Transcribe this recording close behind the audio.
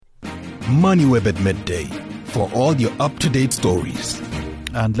MoneyWeb at midday for all your up-to-date stories.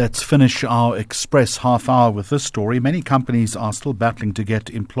 And let's finish our Express half hour with this story. Many companies are still battling to get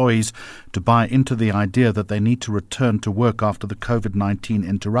employees to buy into the idea that they need to return to work after the COVID-19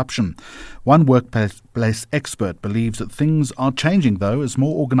 interruption. One workplace expert believes that things are changing, though, as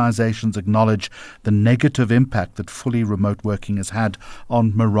more organizations acknowledge the negative impact that fully remote working has had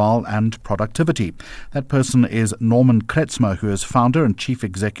on morale and productivity. That person is Norman Kretzmer, who is founder and chief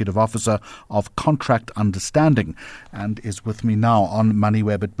executive officer of Contract Understanding, and is with me now on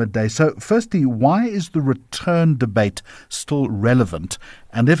MoneyWeb at midday. So, firstly, why is the return debate still relevant?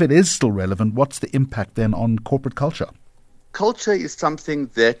 And if it is still relevant, what's the impact then on corporate culture? Culture is something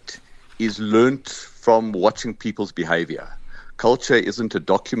that is learnt from watching people's behavior. Culture isn't a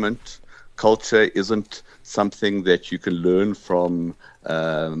document. Culture isn't something that you can learn from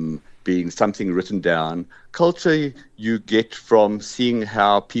being something written down. Culture you get from seeing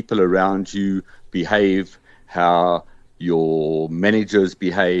how people around you behave, how your managers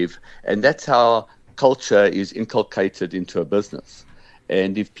behave, and that's how culture is inculcated into a business.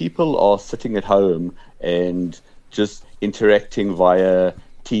 And if people are sitting at home and just interacting via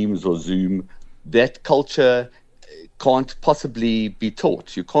Teams or Zoom, that culture can't possibly be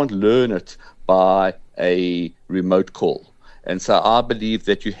taught. You can't learn it by a remote call. And so I believe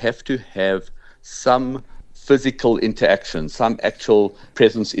that you have to have some physical interaction, some actual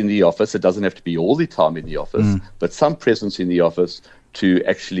presence in the office. It doesn't have to be all the time in the office, but some presence in the office to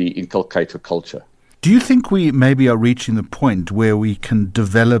actually inculcate a culture. Do you think we maybe are reaching the point where we can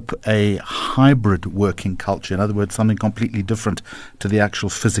develop a hybrid working culture? In other words, something completely different to the actual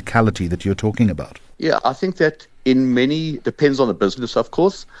physicality that you're talking about? Yeah, I think that depends on the business, of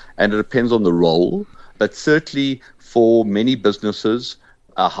course, and it depends on the role. But certainly for many businesses,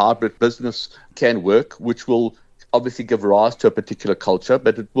 a hybrid business can work, which will obviously give rise to a particular culture,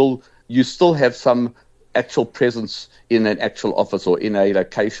 but you still have some actual presence in an actual office or in a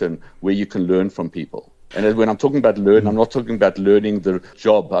location where you can learn from people. And when I'm talking about learn, I'm not talking about learning the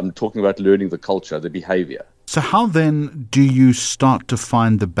job. I'm talking about learning the culture, the behavior. So how then do you start to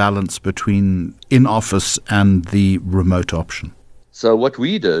find the balance between in-office and the remote option? So what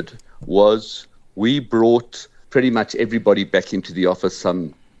we did was we brought pretty much everybody back into the office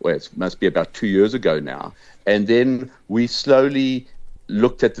it must be about 2 years ago now. And then we slowly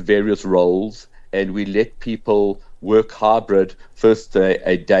looked at the various roles and we let people work hybrid, first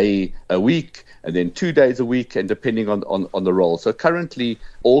a day a week and then 2 days a week, and depending on the role. So currently,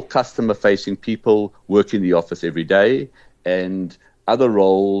 all customer-facing people work in the office every day, and other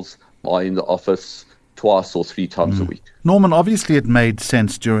roles are in the office twice or 3 times a week. Norman, obviously it made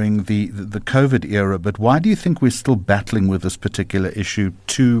sense during the COVID era, but why do you think we're still battling with this particular issue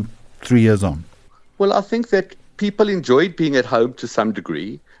 2-3 years on? Well, I think that people enjoyed being at home to some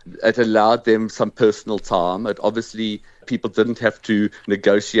degree. It allowed them some personal time. Obviously, people didn't have to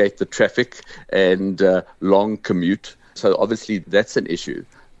negotiate the traffic and long commute. So obviously, that's an issue.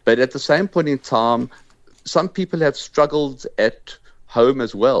 But at the same point in time, some people have struggled at home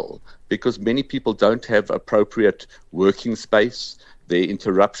as well because many people don't have appropriate working space. There are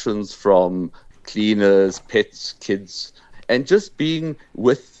interruptions from cleaners, pets, kids, and just being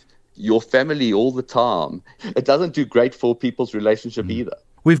with your family all the time. It doesn't do great for people's relationship either.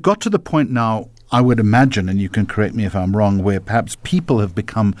 We've got to the point now, I would imagine, and you can correct me if I'm wrong, where perhaps people have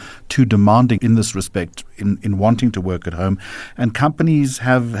become too demanding in this respect, in wanting to work at home, and companies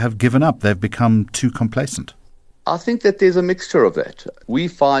have given up. They've become too complacent. I think that there's a mixture of that. We're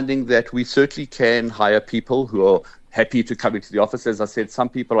finding that we certainly can hire people who are happy to come into the office. As I said, some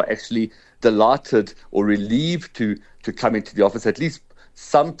people are actually delighted or relieved to come into the office at least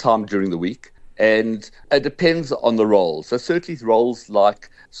sometime during the week. And it depends on the role. So certainly roles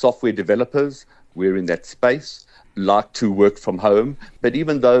like software developers, we're in that space, like to work from home. But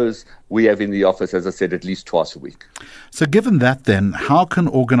even those we have in the office, as I said, at least twice a week. So given that then, how can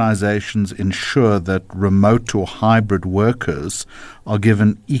organizations ensure that remote or hybrid workers are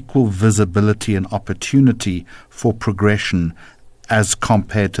given equal visibility and opportunity for progression as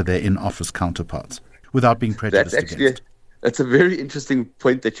compared to their in-office counterparts without being prejudiced against? It's a very interesting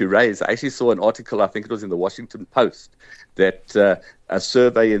point that you raise. I actually saw an article, I think it was in the Washington Post, that a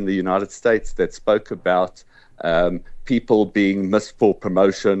survey in the United States that spoke about people being missed for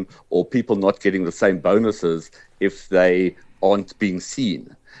promotion or people not getting the same bonuses if they aren't being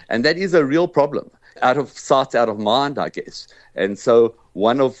seen. And that is a real problem. Out of sight, out of mind, I guess. And so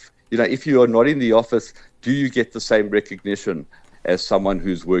if you are not in the office, do you get the same recognition as someone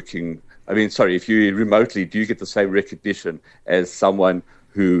who's working? If you're remotely, do you get the same recognition as someone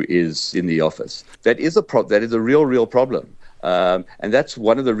who is in the office? That is a real problem. And that's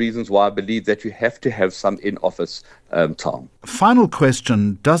one of the reasons why I believe that you have to have some in-office time. Final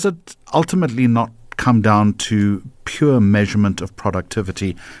question, does it ultimately not come down to pure measurement of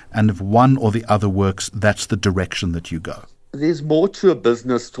productivity, and if one or the other works, that's the direction that you go? There's more to a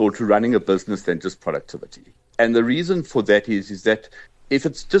business or to running a business than just productivity. And the reason for that is that if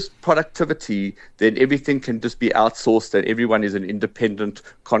it's just productivity, then everything can just be outsourced and everyone is an independent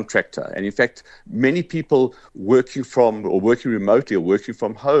contractor. And in fact, many people working remotely or working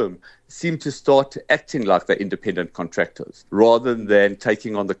from home seem to start acting like they're independent contractors rather than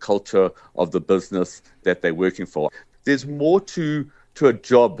taking on the culture of the business that they're working for. There's more to a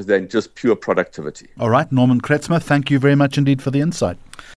job than just pure productivity. All right, Norman Kretzmer, thank you very much indeed for the insight.